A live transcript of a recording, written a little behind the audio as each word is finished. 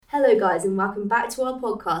Hello guys and welcome back to our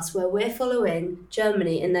podcast where we're following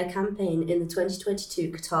Germany in their campaign in the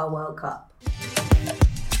 2022 Qatar World Cup.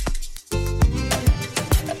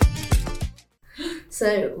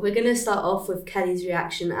 So we're going to start off with Kelly's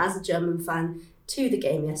reaction as a German fan to the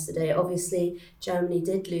game yesterday. Obviously Germany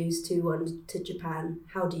did lose 2-1 to Japan.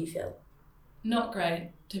 How do you feel? Not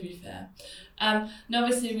great, to be fair. And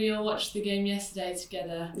obviously we all watched the game yesterday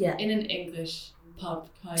together in an English pub,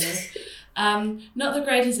 kind of. Not the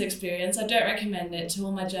greatest experience. I don't recommend it to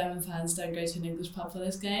all my German fans. Don't go to an English pub for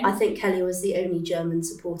this game. I think Kelly was the only German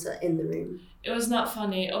supporter in the room. It was not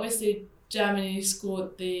funny. Obviously, Germany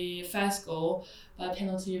scored the first goal by a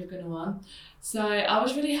penalty of Gundogan. So I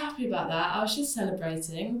was really happy about that. I was just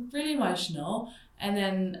celebrating, really emotional. And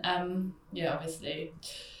then, obviously,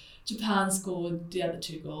 Japan scored the other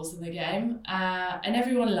 2 goals in the game. And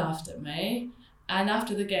everyone laughed at me. And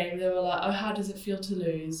after the game, they were like, oh, how does it feel to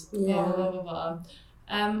lose? Yeah. Blah, blah, blah,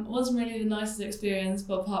 blah. Wasn't really the nicest experience,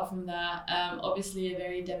 but apart from that, obviously a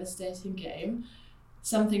very devastating game.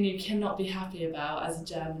 Something you cannot be happy about as a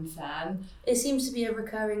German fan. It seems to be a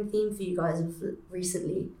recurring theme for you guys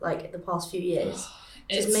recently, like the past few years.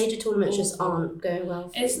 Just major tournaments just aren't going well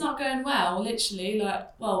for It's you. not going well, literally.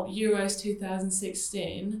 Euros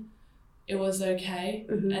 2016, it was okay.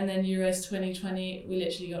 Mm-hmm. And then Euros 2020, we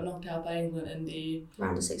literally got knocked out by England in the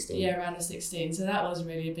round of 16. Yeah, round of 16. So that was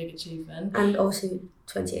really a big achievement. And also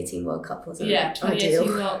 2018 World Cup, wasn't it? Yeah, 2018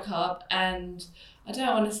 Ideal. World Cup. And I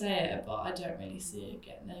don't want to say it, but I don't really see it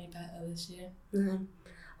getting any better this year. No.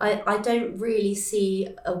 I don't really see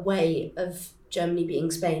a way of Germany beating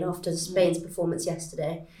Spain after Spain's performance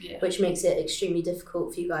yesterday, which makes it extremely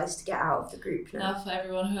difficult for you guys to get out of the group now. Now for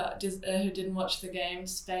everyone who didn't watch the game,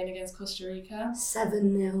 Spain against Costa Rica.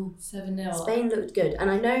 7-0. 7-0. Spain looked good. And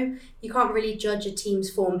I know you can't really judge a team's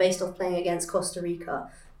form based off playing against Costa Rica,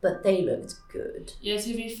 but they looked good. Yeah,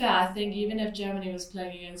 to be fair, I think even if Germany was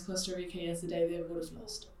playing against Costa Rica yesterday, they would have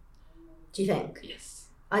lost. Do you think? Yes.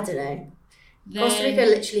 I don't know. Costa Rica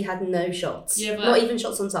literally had no shots. Yeah, but not even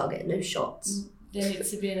shots on target, no shots. There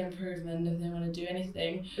needs to be an improvement if they want to do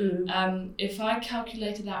anything. If I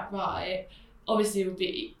calculated that right, obviously it would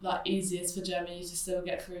be easiest for Germany to still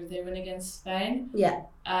get through if they win against Spain. Yeah.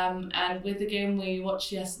 And with the game we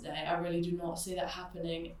watched yesterday, I really do not see that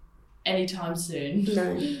happening anytime soon.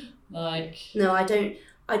 No. No,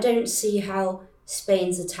 I don't see how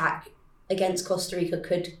Spain's attack against Costa Rica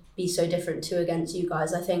could be so different to against you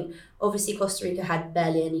guys. I think obviously Costa Rica had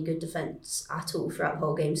barely any good defence at all throughout the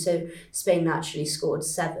whole game, so Spain naturally scored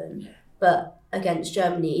 7. Yeah. But against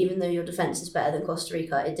Germany, even though your defence is better than Costa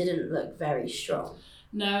Rica, it didn't look very strong.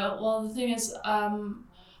 No, well the thing is,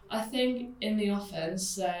 I think in the offence,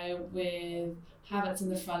 so with Havertz in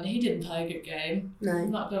the front, he didn't play a good game. No.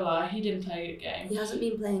 I'm not gonna lie, he didn't play a good game. He hasn't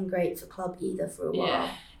been playing great for club either for a while.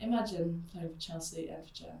 Yeah, imagine playing for Chelsea and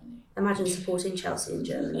for Germany. Imagine supporting Chelsea in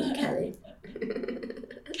Germany, Kelly.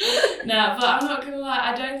 No, but I'm not gonna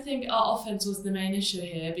lie, I don't think our offence was the main issue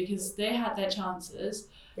here because they had their chances.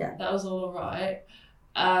 Yeah. That was all right.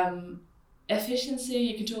 Efficiency,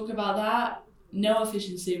 you can talk about that. No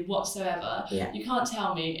efficiency whatsoever. Yeah. You can't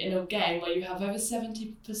tell me in a game where you have over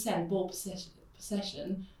 70% ball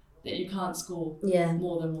possession that you can't score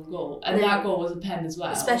more than 1 goal. And that goal was a pen as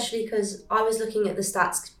well. Especially because I was looking at the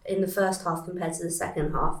stats in the first half compared to the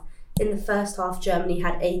second half. In the first half, Germany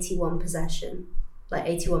had 81 possession,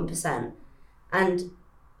 81%, and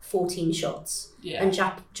 14 shots. Yeah. And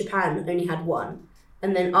Japan only had 1.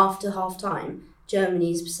 And then after half-time,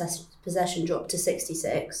 Germany's possession dropped to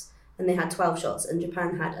 66, and they had 12 shots, and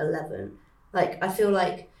Japan had 11. I feel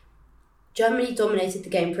like Germany dominated the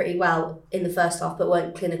game pretty well in the first half, but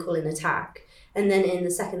weren't clinical in attack. And then in the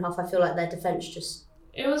second half, I feel like their defence just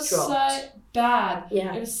It was dropped. so bad.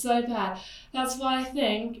 Yeah. It was so bad. That's why I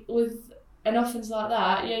think with an offence like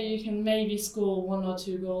that, you can maybe score 1 or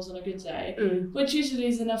 2 goals on a good day, which usually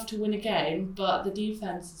is enough to win a game, but the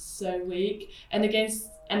defence is so weak. And against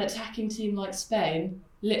an attacking team like Spain,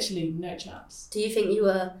 literally no chance. Do you think you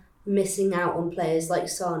were missing out on players like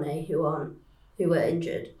Sane who were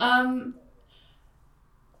injured?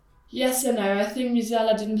 Yes and no. I think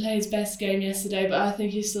Musiala didn't play his best game yesterday, but I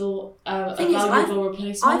think he's still a valuable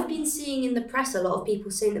replacement. I've been seeing in the press a lot of people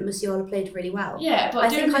saying that Musiala played really well. Yeah, but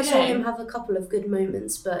I saw him have a couple of good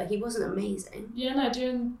moments, but he wasn't amazing. Yeah, no,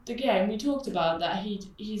 during the game we talked about that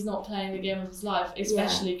he's not playing the game of his life,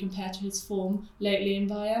 especially compared to his form lately in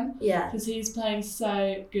Bayern. Yeah. Because he's playing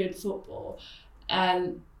so good football.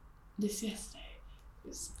 And this yesterday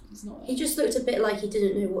was not. He just looked a bit like he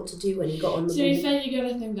didn't know what to do when he got on the ball. To be fair, you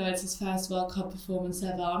gotta think though it's his first World Cup performance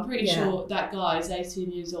ever. I'm pretty sure that guy is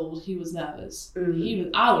 18 years old. He was nervous. I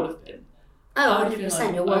would have been. Oh,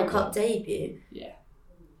 100%, your World Cup debut. Yeah.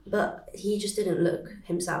 But he just didn't look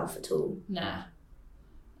himself at all. Nah.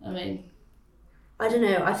 I mean... I don't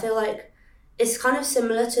know, I feel like it's kind of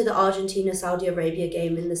similar to the Argentina-Saudi Arabia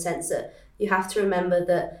game in the sense that you have to remember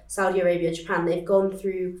that Saudi Arabia, Japan, they've gone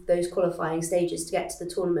through those qualifying stages to get to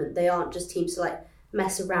the tournament. They aren't just teams to like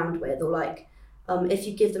mess around with, or like if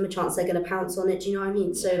you give them a chance, they're going to pounce on it. Do you know what I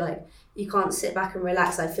mean? So like you can't sit back and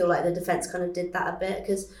relax. I feel like the defence kind of did that a bit,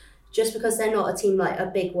 because just because they're not a team like a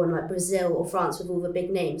big one like Brazil or France with all the big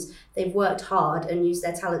names, they've worked hard and used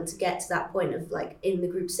their talent to get to that point of like in the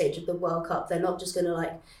group stage of the World Cup. They're not just going to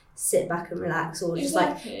like sit back and relax or just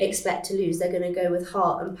like expect to lose. They're going to go with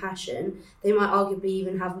heart and passion. They might arguably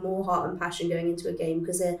even have more heart and passion going into a game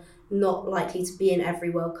because they're not likely to be in every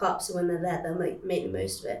World Cup, so when they're there they'll make the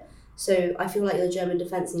most of it. So I feel like the German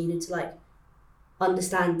defence needed to like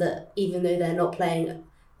understand that even though they're not playing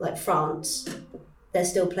like France, they're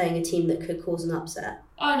still playing a team that could cause an upset.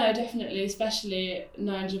 Oh no, definitely, especially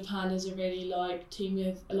knowing Japan is a really like team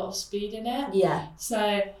with a lot of speed in it. Yeah. So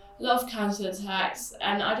a lot of counter attacks,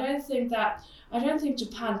 and I don't think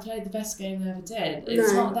Japan played the best game they ever did.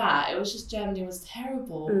 It's not that. It was just Germany was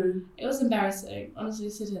terrible. It was embarrassing. Honestly,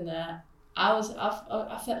 sitting there,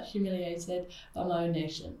 I felt humiliated by my own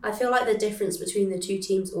nation. I feel like the difference between the two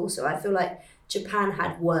teams also, I feel like Japan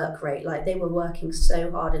had work rate. Like they were working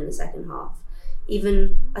so hard in the second half.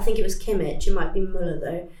 Even, I think it was Kimmich, it might be Müller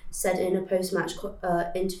though, said in a post-match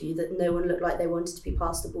interview that no one looked like they wanted to be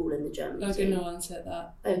past the ball in the German team. Gundogan said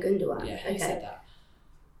that. Oh, Gundogan. Yeah, he said that.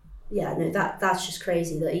 Yeah, no, that's just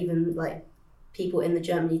crazy that even like people in the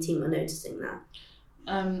Germany team are noticing that.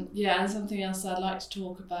 Yeah, and something else I'd like to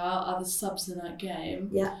talk about are the subs in that game.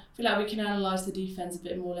 Yeah. I feel like we can analyse the defence a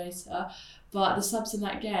bit more later, but the subs in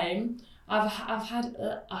that game, I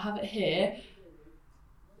have it here.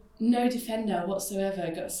 No defender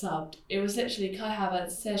whatsoever got subbed. It was literally Kai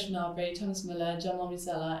Havertz, Serge Gnabry, Thomas Müller, Jamal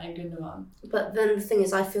Musiala and Gundogan. But then the thing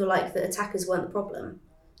is, I feel like the attackers weren't the problem.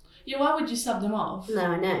 Yeah, why would you sub them off? No,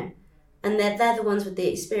 I know. And they're the ones with the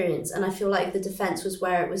experience, and I feel like the defence was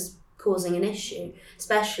where it was causing an issue.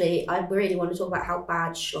 Especially, I really want to talk about how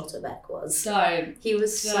bad Schlotterbeck was. He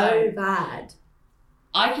was so bad.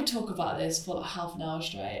 I could talk about this for like half an hour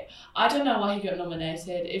straight. I don't know why he got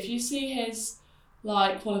nominated. If you see his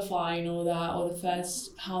like qualifying or the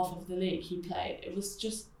first half of the league he played, it was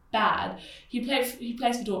just bad. He plays for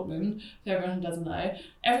Dortmund, for everyone who doesn't know.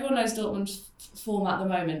 Everyone knows Dortmund's form at the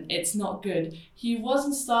moment. It's not good. He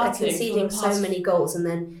wasn't starting. They're conceding so many goals, and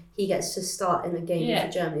then he gets to start in a game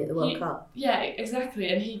for Germany at the World Cup. Yeah, exactly.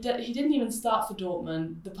 And he didn't even start for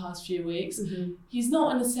Dortmund the past few weeks. Mm-hmm. He's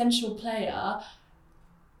not an essential player.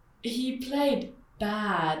 He played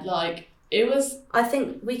bad. Like, it was... I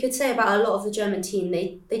think we could say about a lot of the German team,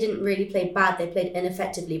 they didn't really play bad, they played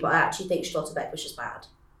ineffectively, but I actually think Schlotterbeck was just bad.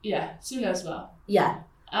 Yeah, Süle as well. Yeah.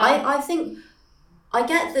 I think... I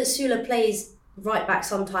get that Süle plays right back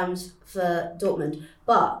sometimes for Dortmund,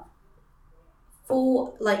 but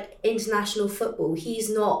for, like, international football, he's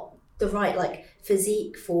not the right, like,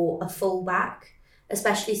 physique for a full back,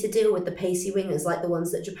 especially to deal with the pacey wingers like the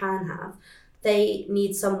ones that Japan have. They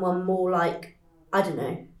need someone more like, I don't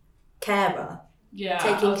know, carer,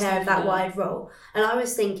 taking care of that wide role. And I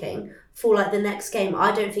was thinking, for like the next game,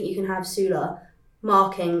 I don't think you can have Süle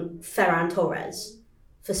marking Ferran Torres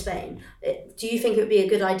for Spain. Do you think it would be a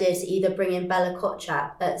good idea to either bring in Bella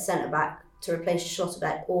Kotchap at centre-back to replace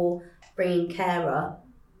Schlotterbeck, or bring in Kehrer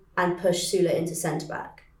and push Süle into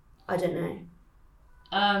centre-back? I don't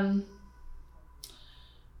know.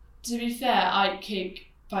 To be fair, I'd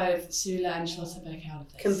kick both Süle and Schlotterbeck out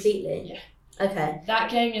of this. Completely? Yeah. Okay.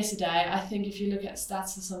 That game yesterday, I think if you look at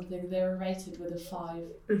stats or something, they were rated with a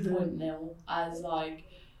 5.0 as like,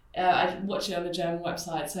 I watched it on the German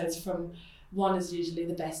website, so it's from 1 is usually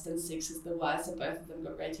the best and 6 is the worst, and both of them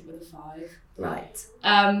got rated with a 5. Right.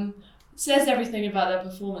 Says everything about their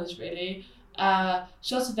performance, really.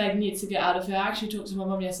 Schlotterbeck needs to get out of here. I actually talked to my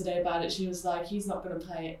mum yesterday about it. She was like, he's not going to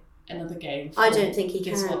play another game. I don't think he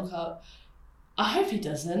this can. World Cup. I hope he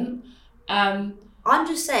doesn't. I'm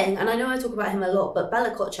just saying, and I know I talk about him a lot, but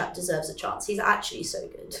Bella Kotchap deserves a chance. He's actually so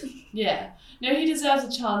good. Yeah. No, he deserves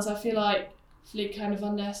a chance. I feel like Flick kind of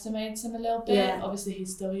underestimates him a little bit. Yeah. Obviously,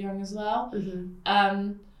 he's still young as well.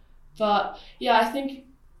 Mm-hmm. But yeah, I think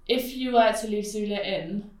if you were to leave Süle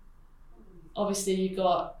in, obviously you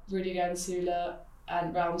got Rudiger and Süle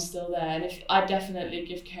and Raum still there, and I'd definitely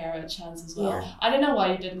give Kehrer a chance as well. Yeah. I don't know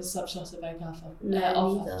why you didn't sub Schlotterbeck off after 20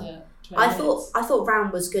 minutes. I thought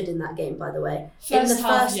Raum was good in that game, by the way. In the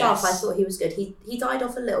first half, I thought he was good. He died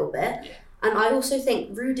off a little bit. Yeah. And I also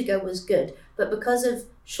think Rudiger was good, but because of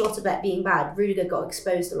Schlotterbeck being bad, Rudiger got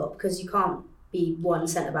exposed a lot because you can't be one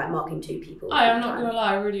centre-back marking two people. I'm not going to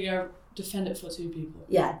lie, Rudiger defended for two people.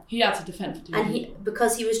 Yeah. He had to defend for two people. And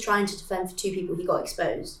because he was trying to defend for two people, he got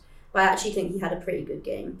exposed. But I actually think he had a pretty good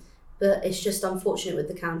game. But it's just unfortunate with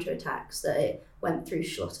the counter-attacks that it went through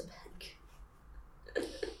Schlotterbeck.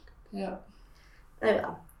 Yeah. Oh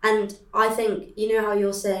well. And I think, you know how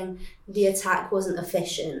you're saying the attack wasn't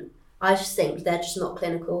efficient? I just think they're just not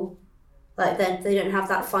clinical. Like, they don't have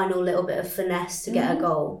that final little bit of finesse to get a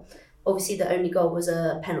goal. Obviously, the only goal was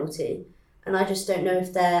a penalty. And I just don't know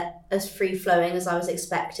if they're as free-flowing as I was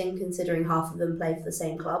expecting, considering half of them play for the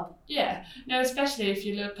same club. Yeah. No, especially if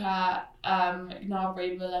you look at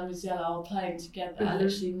Gnabry, Müller and Musiala all playing together,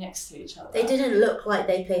 literally next to each other. They didn't look like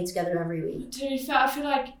they played together every week. To be fair, I feel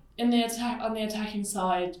like on the attacking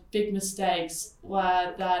side, big mistakes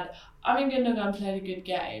were that, I mean, Gundogan played a good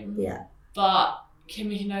game. Yeah. But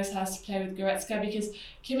Kimmich knows how to play with Goretzka, because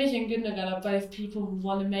Kimmich and Gundogan are both people who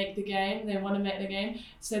want to make the game. They want to make the game,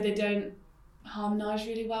 so they don't harmonise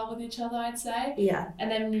really well with each other, I'd say. Yeah.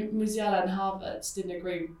 And then Musiala and Havertz didn't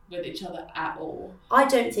agree with each other at all. I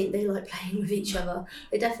don't think they like playing with each other.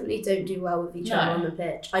 They definitely don't do well with each other on the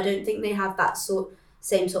pitch. I don't think they have that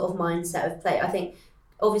same sort of mindset of play. I think,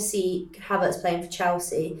 obviously, Havertz playing for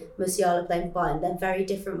Chelsea, Musiala playing for Bayern, they're very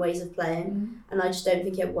different ways of playing, and I just don't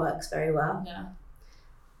think it works very well. No.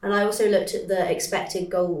 And I also looked at the expected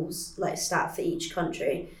goals stat for each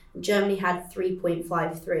country. Germany had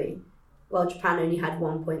 3.53, while Japan only had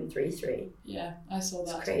 1.33. Yeah, I saw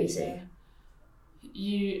that. It's crazy.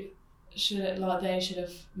 They should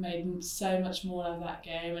have made so much more of that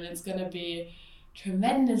game, and it's going to be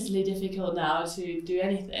tremendously difficult now to do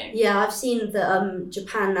anything. Yeah, I've seen that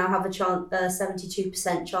Japan now have a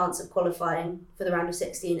 72% chance of qualifying for the round of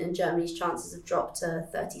 16, and Germany's chances have dropped to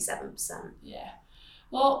 37%. Yeah.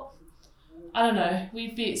 Well, I don't know.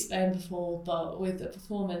 We've beat Spain before, but with the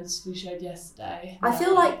performance we showed yesterday... I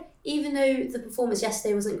feel like even though the performance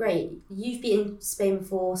yesterday wasn't great, you've beaten Spain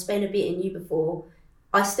before, Spain have beaten you before,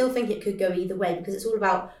 I still think it could go either way, because it's all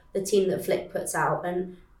about the team that Flick puts out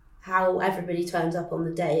and how everybody turns up on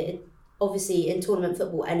the day. Obviously, in tournament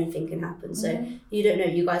football, anything can happen, so you don't know,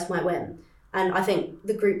 you guys might win. And I think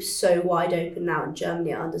the group's so wide open now, and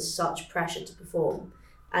Germany are under such pressure to perform.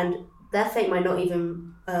 And their fate might not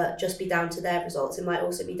even just be down to their results. It might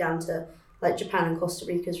also be down to Japan and Costa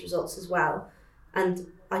Rica's results as well.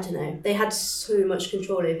 And I don't know, they had so much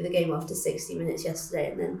control over the game after 60 minutes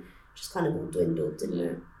yesterday, and then just kind of all dwindled, didn't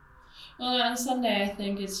it? Well, on Sunday, I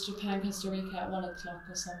think it's Japan, Costa Rica at 1 o'clock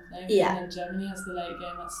or something. Yeah. And then Germany has the late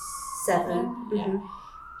game at 7.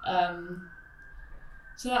 Yeah.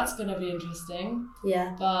 So that's going to be interesting.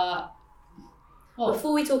 Yeah. But...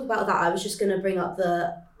 Before we talk about that, I was just going to bring up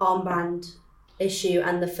the armband issue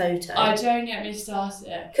and the photo. Don't get me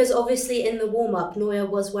started. Because obviously in the warm-up, Neuer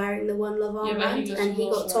was wearing the One Love armband, and he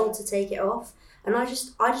got told to take it off. And I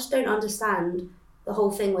just don't understand the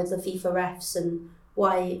whole thing with the FIFA refs and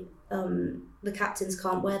why the captains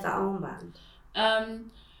can't wear that armband.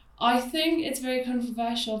 I think it's very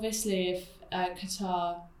controversial, obviously, if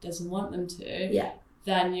Qatar doesn't want them to. Yeah.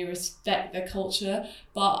 Then you respect their culture.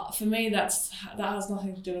 But for me, that has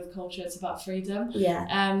nothing to do with culture. It's about freedom.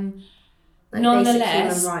 Yeah.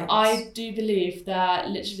 Nonetheless, I do believe that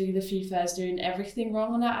literally the FIFA is doing everything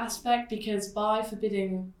wrong on that aspect, because by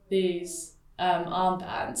forbidding these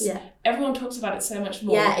armbands, everyone talks about it so much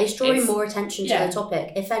more. Yeah, it's drawing more attention to the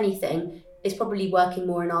topic. If anything, it's probably working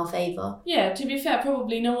more in our favour. Yeah, to be fair,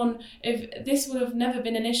 probably no one, if this would have never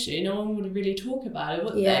been an issue, no one would really talk about it,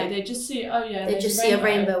 would they? They just see, they just see a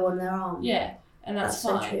rainbow on their arm. Yeah, and that's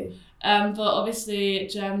fine. So true. But obviously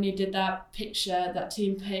Germany did that picture, that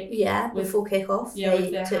team pic. Yeah, before kick-off. Yeah,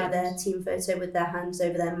 they took their team photo with their hands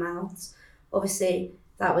over their mouths. Obviously,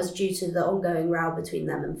 that was due to the ongoing row between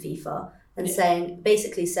them and FIFA. And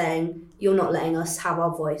basically saying, you're not letting us have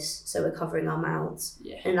our voice, so we're covering our mouths.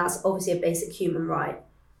 Yeah. And that's obviously a basic human right.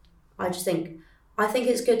 I think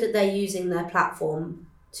it's good that they're using their platform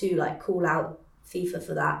to call out FIFA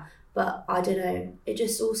for that. But I don't know, it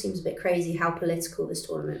just all seems a bit crazy how political this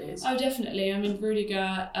tournament is. Oh, definitely. I mean,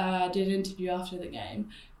 Rudiger did an interview after the game,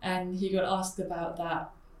 and he got asked about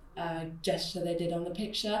that gesture they did on the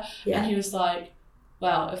picture. Yeah. And he was like,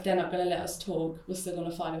 well, if they're not going to let us talk, we're still going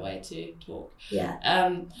to find a way to talk. Yeah.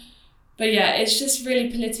 But yeah, it's just really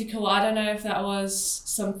political. I don't know if that was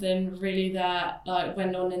something really that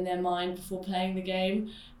went on in their mind before playing the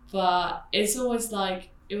game, but it's always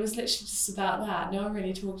it was literally just about that. No one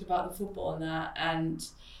really talked about the football and that, and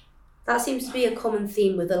that seems to be a common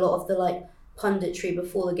theme with a lot of the punditry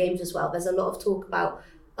before the games as well. There's a lot of talk about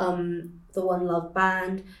the One Love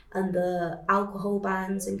band and the alcohol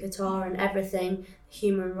bans in Qatar and everything,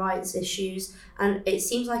 human rights issues, and it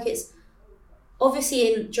seems like it's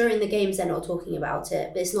obviously during the games they're not talking about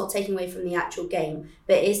it, but it's not taking away from the actual game,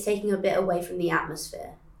 but it is taking a bit away from the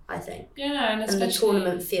atmosphere, I think. Yeah, and the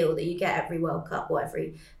tournament feel that you get every World Cup or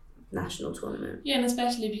every national tournament. Yeah, and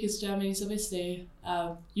especially because Germany's obviously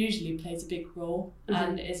usually plays a big role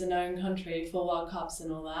and is a known country for World Cups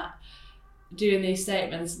and all that, doing these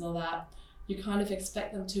statements and all that, you kind of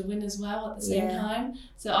expect them to win as well at the same time.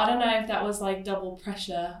 So I don't know if that was like double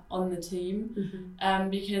pressure on the team,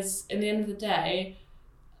 because in the end of the day,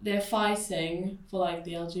 they're fighting for like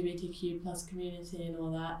the LGBTQ plus community and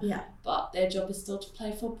all that. Yeah. But their job is still to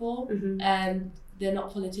play football, and they're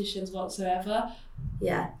not politicians whatsoever.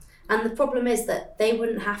 Yeah. And the problem is that they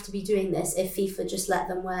wouldn't have to be doing this if FIFA just let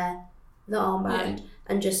them wear the armband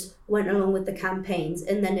and just went along with the campaigns,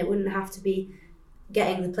 and then it wouldn't have to be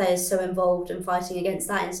getting the players so involved and fighting against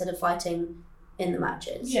that instead of fighting in the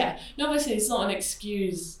matches. Yeah, no, obviously it's not an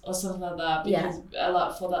excuse or something like that, because a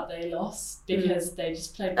lot for that they lost because they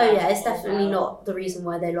just played bad. Oh yeah, it's definitely not the reason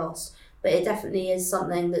why they lost, but it definitely is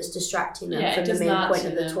something that's distracting them from the main point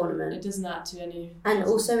of the tournament. It doesn't add to any. And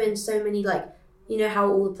also in so many, like, you know how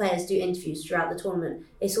all the players do interviews throughout the tournament,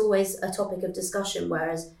 it's always a topic of discussion,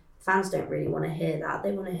 whereas fans don't really want to hear that.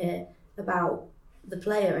 They want to hear about the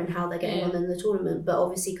player and how they're getting on in the tournament, but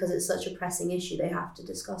obviously because it's such a pressing issue, they have to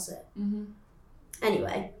discuss it.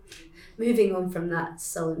 Anyway, moving on from that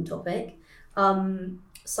sullen topic,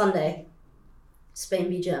 Sunday, Spain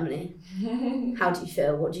v Germany. How do you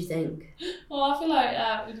feel? What do you think? Well, I feel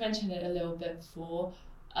like we've mentioned it a little bit before.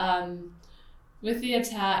 With the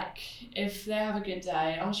attack, if they have a good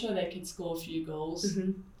day, I'm sure they could score a few goals.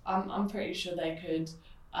 I'm pretty sure they could.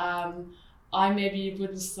 I maybe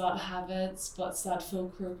wouldn't start Havertz, but start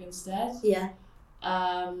Füllkrug instead. Yeah.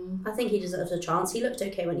 I think he deserves a chance. He looked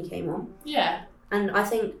okay when he came on. Yeah. And I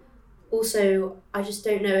think also, I just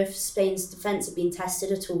don't know if Spain's defence have been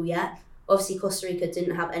tested at all yet. Obviously, Costa Rica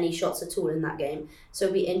didn't have any shots at all in that game. So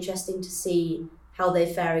it'll be interesting to see how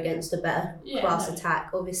they fare against a better class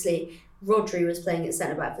attack. Obviously, Rodri was playing at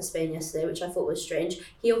centre-back for Spain yesterday, which I thought was strange.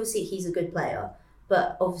 He's a good player,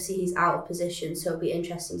 but obviously he's out of position, so it'll be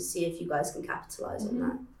interesting to see if you guys can capitalise on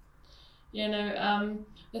that. Yeah, no,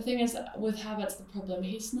 the thing is, with Havertz, the problem,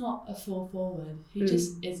 he's not a full forward. He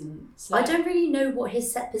just isn't. So I don't really know what his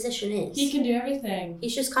set position is. He can do everything.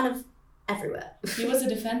 He's just kind of everywhere. He was a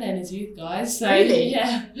defender in his youth, guys. So really?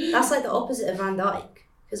 Yeah. That's like the opposite of Van Dijk,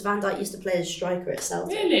 because Van Dijk used to play as striker at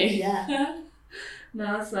Celtic. Really? Yeah.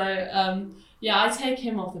 No, so, I take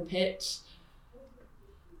him off the pitch.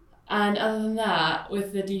 And other than that,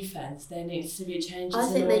 with the defence, there needs to be changes. I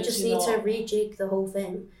think they just need to rejig the whole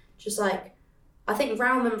thing. Just like, I think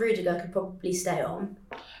Raum and Rudiger could probably stay on.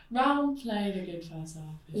 Raum played a good first half.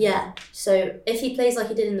 Yeah, so if he plays like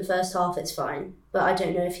he did in the first half, it's fine. But I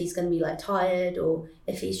don't know if he's going to be like tired or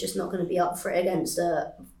if he's just not going to be up for it against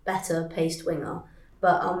a better paced winger.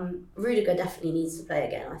 But Rudiger definitely needs to play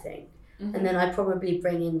again, I think. And then I'd probably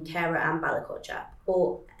bring in Kehrer and Bala-Kotchap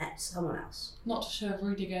or someone else. Not sure if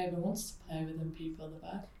Rudiger even wants to play with them people at the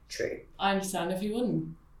back. True. I understand if he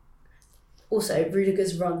wouldn't. Also,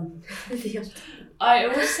 Rudiger's run.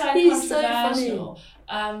 It was so He's controversial. So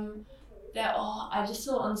funny. I just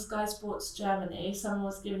saw on Sky Sports Germany, someone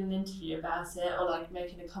was giving an interview about it or like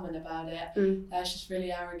making a comment about it. That's just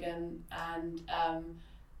really arrogant and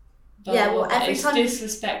every time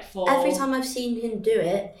disrespectful. Every time I've seen him do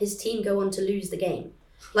it, his team go on to lose the game.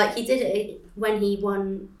 Like he did it when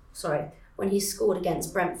he scored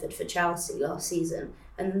against Brentford for Chelsea last season,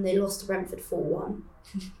 and then they lost to Brentford 4-1.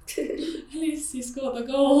 At least he scored the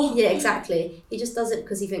goal. Yeah, exactly. He just does it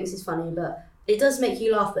because he thinks he's funny, but it does make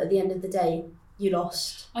you laugh. But at the end of the day, you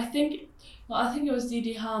lost. I think it was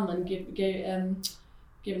Didi Hamann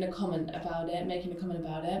giving a comment about it, making a comment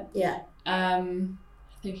about it. Yeah.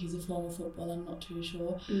 I think he's a former footballer, I'm not too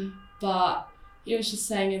sure. But he was just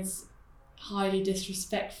saying it's highly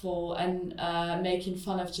disrespectful and making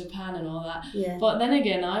fun of Japan and all that. Yeah. But then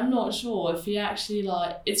again, I'm not sure if he actually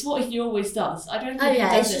it's what he always does. I don't think he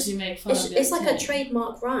does it to make fun of it. It's like a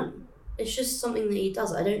trademark run. It's just something that he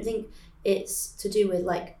does. I don't think it's to do with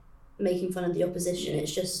like making fun of the opposition.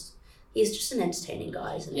 It's just he's just an entertaining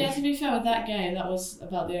guy, isn't he? Yeah, to be fair, with that game, that was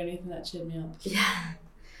about the only thing that cheered me up. Yeah.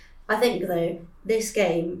 I think, though, this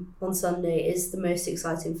game on Sunday is the most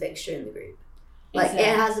exciting fixture in the group. Like,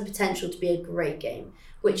 it has the potential to be a great game,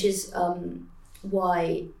 which is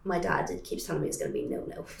why my dad keeps telling me it's going to be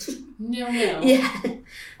 0-0. 0-0? Yeah.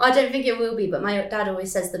 I don't think it will be, but my dad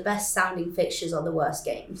always says the best sounding fixtures are the worst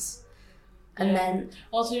games. And then...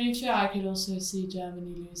 Well, to be fair, I could also see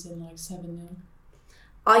Germany losing like 7-0.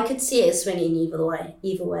 I could see it swinging either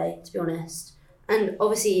way, to be honest. And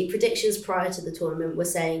obviously, predictions prior to the tournament were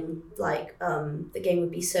saying, like, the game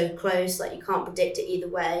would be so close, like, you can't predict it either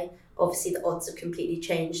way. Obviously, the odds have completely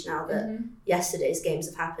changed now that yesterday's games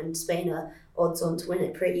have happened. Spain are odds on to win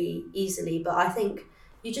it pretty easily. But I think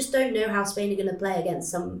you just don't know how Spain are going to play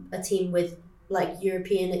against a team with, like,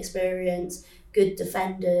 European experience, good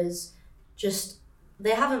defenders. Just,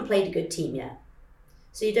 they haven't played a good team yet.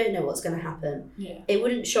 So you don't know what's going to happen. Yeah. It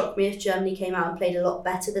wouldn't shock me if Germany came out and played a lot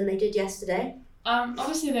better than they did yesterday.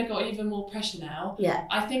 Obviously, they've got even more pressure now. Yeah.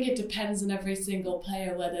 I think it depends on every single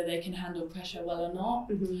player whether they can handle pressure well or not.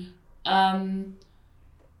 Mm-hmm.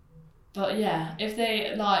 But yeah, if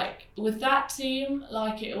they, like, with that team,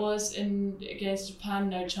 like it was against Japan,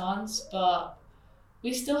 no chance. But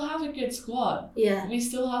we still have a good squad. Yeah. We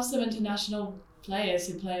still have some international players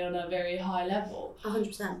who play on a very high level.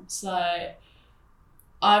 100%. So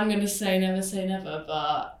I'm going to say never,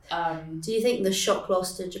 but... Do you think the shock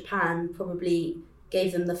loss to Japan probably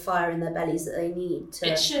gave them the fire in their bellies that they need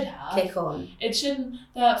to it should have. kick on? It shouldn't...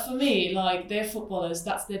 For me, like, they're footballers,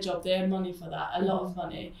 that's their job, they earn money for that, a lot of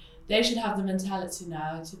money. They should have the mentality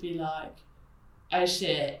now to be like, oh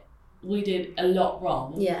shit, we did a lot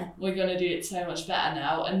wrong. Yeah. We're going to do it so much better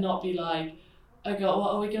now, and not be like, oh God,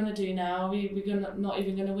 what are we going to do now? We're not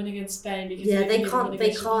even going to win against Spain because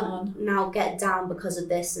they can't now get down because of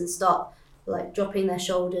this and start like dropping their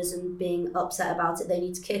shoulders and being upset about it. They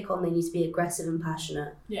need to kick on, they need to be aggressive and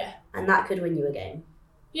passionate. Yeah. And that could win you a game.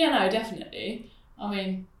 Yeah, no, definitely. I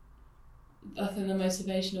mean, I think the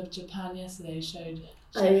motivation of Japan yesterday showed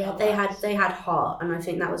they had heart, and I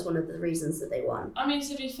think that was one of the reasons that they won. I mean,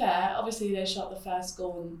 to be fair, obviously they shot the first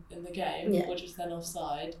goal in the game, which was then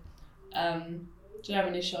offside.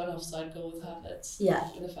 Germany shot an offside goal with Havertz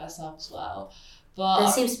in the first half as well. But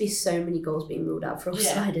there seems to be so many goals being ruled out for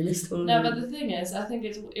offside in this tournament. No, but the thing is, I think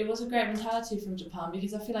it was a great mentality from Japan,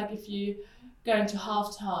 because I feel like if you go into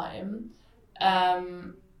half time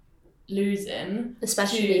losing,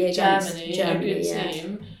 especially against Germany, a good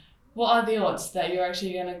team, what are the odds that you're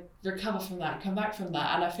actually going to recover from that, come back from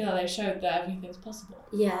that? And I feel like they showed that everything's possible.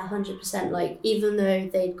 Yeah, 100%. Like, even though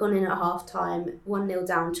they'd gone in at half-time, 1-0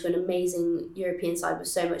 down to an amazing European side with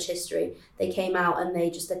so much history, they came out and they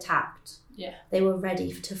just attacked. Yeah. They were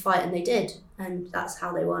ready to fight, and they did. And that's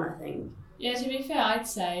how they won, I think. Yeah, to be fair, I'd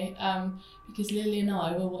say, because Lily and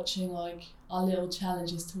I were watching, like, our little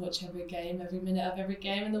challenges to watch every minute of every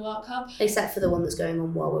game in the World Cup. Except for the one that's going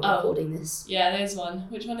on while we're recording this. Yeah, there's one.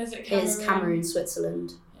 Which one is it? Cameroon? It's Cameroon,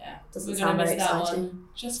 Switzerland. Yeah. Doesn't sound very exciting. That one,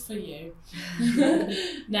 just for you.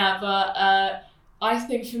 But I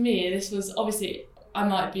think for me, this was, obviously, I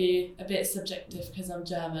might be a bit subjective because I'm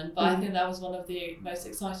German, but I think that was one of the most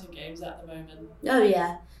exciting games at the moment. Oh,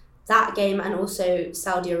 yeah. That game and also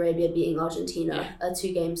Saudi Arabia beating Argentina are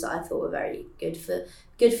two games that I thought were very good for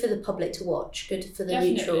the public to watch, good for the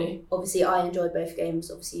neutral. Obviously, I enjoyed both games.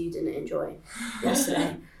 Obviously, you didn't enjoy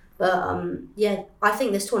yesterday. But I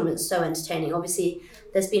think this tournament's so entertaining. Obviously,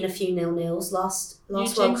 there's been a few 0-0s last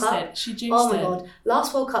World Cup. She jinxed oh my God.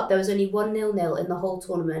 Last World Cup, there was only 1 0-0 in the whole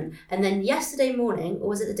tournament. And then yesterday morning, or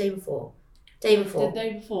was it the day before? The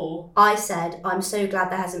day before. I said, I'm so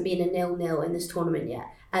glad there hasn't been a 0-0 in this tournament yet.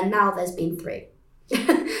 And now there's been 3.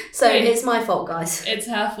 So it's my fault, guys. It's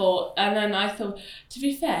her fault. And then I thought, to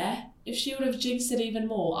be fair, if she would have jinxed it even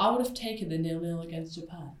more, I would have taken the 0-0 against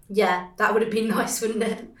Japan. Yeah, that would have been nice, wouldn't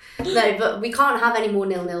it? No, but we can't have any more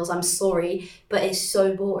 0-0s, I'm sorry, but it's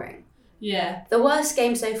so boring. Yeah. The worst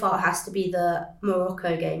game so far has to be the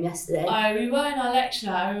Morocco game yesterday. We were in our lecture,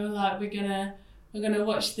 and we were like, we're gonna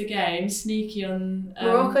watch the game, sneaky on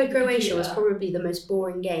Morocco-Croatia was probably the most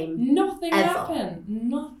boring game Nothing ever. happened.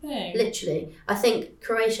 Nothing. Literally. I think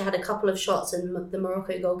Croatia had a couple of shots and the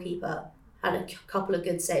Morocco goalkeeper had a couple of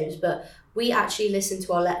good saves, but we actually listened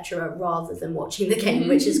to our lecturer rather than watching the game,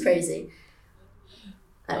 which is crazy.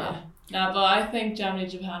 No, but I think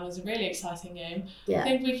Germany-Japan was a really exciting game. Yeah. I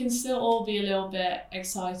think we can still all be a little bit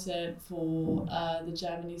excited for the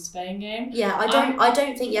Germany-Spain game. Yeah, I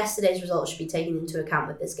don't think yesterday's results should be taken into account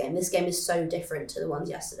with this game. This game is so different to the ones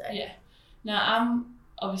yesterday. Yeah. Now, I'm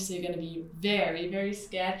obviously going to be very, very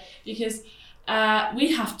scared because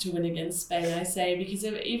we have to win against Spain, I say, because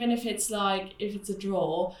even if it's a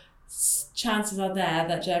draw, chances are there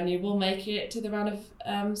that Germany will make it to the round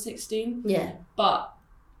of 16. Yeah. But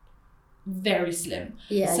very slim.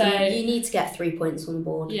 Yeah, so you need to get 3 points on the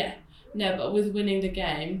board. Yeah. No, but with winning the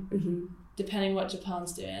game, depending what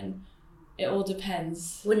Japan's doing, it all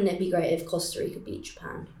depends. Wouldn't it be great if Costa Rica beat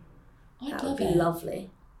Japan? That would be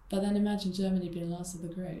lovely. But then imagine Germany being last of the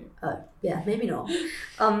group. Oh, yeah, maybe not.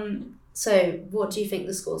 So what do you think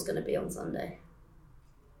the score's going to be on Sunday?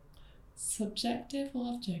 Subjective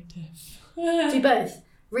or objective? Do both.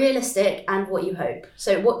 Realistic and what you hope.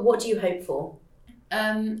 So what do you hope for?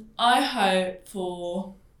 I hope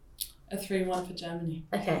for a 3-1 for Germany.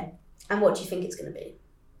 Okay. And what do you think it's going to be?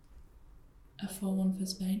 A 4-1 for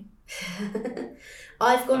Spain.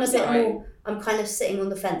 I've gone a bit more... I'm kind of sitting on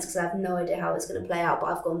the fence because I have no idea how it's going to play out, but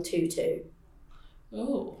I've gone 2-2.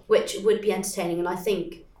 Oh. Which would be entertaining, and I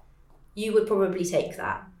think you would probably take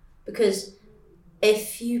that. Because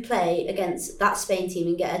if you play against that Spain team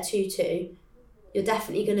and get a 2-2, you're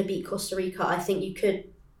definitely going to beat Costa Rica. I think you could...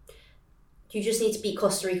 You just need to beat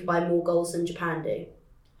Costa Rica by more goals than Japan do.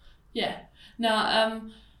 Yeah. Now,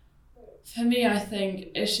 for me, I think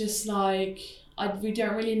it's just like... we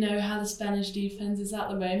don't really know how the Spanish defence is at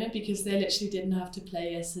the moment because they literally didn't have to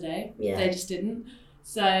play yesterday. Yeah. They just didn't.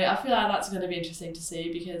 So I feel like that's going to be interesting to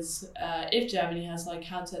see because if Germany has like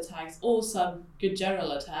counter-attacks or some good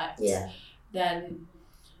general attacks, then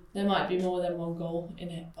there might be more than one goal in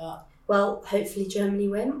it. But well, hopefully Germany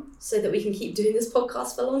win so that we can keep doing this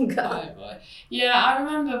podcast for longer. Oh boy. Yeah, I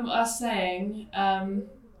remember us saying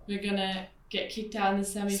we're going to get kicked out in the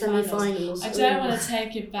semi-finals. I don't want to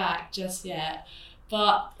take it back just yet,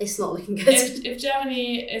 but it's not looking good. If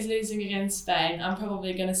Germany is losing against Spain, I'm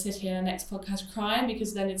probably going to sit here in the next podcast crying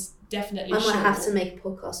because then it's definitely I might have to make a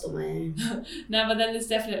podcast on my own. No, but then it's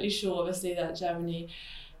definitely sure, obviously, that Germany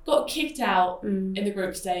got kicked out in the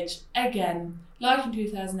group stage again, like in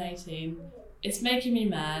 2018. It's making me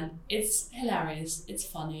mad. It's hilarious. It's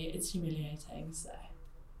funny. It's humiliating. So.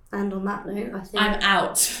 And on that note, I think... I'm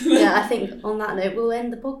out. Yeah, I think on that note, we'll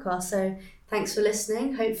end the podcast. So thanks for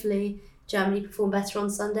listening. Hopefully Germany perform better on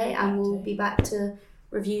Sunday and we'll be back to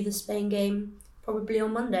review the Spain game probably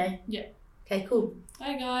on Monday. Yeah. Okay, cool.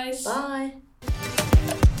 Bye, guys. Bye.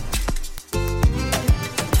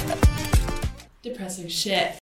 Depressing shit.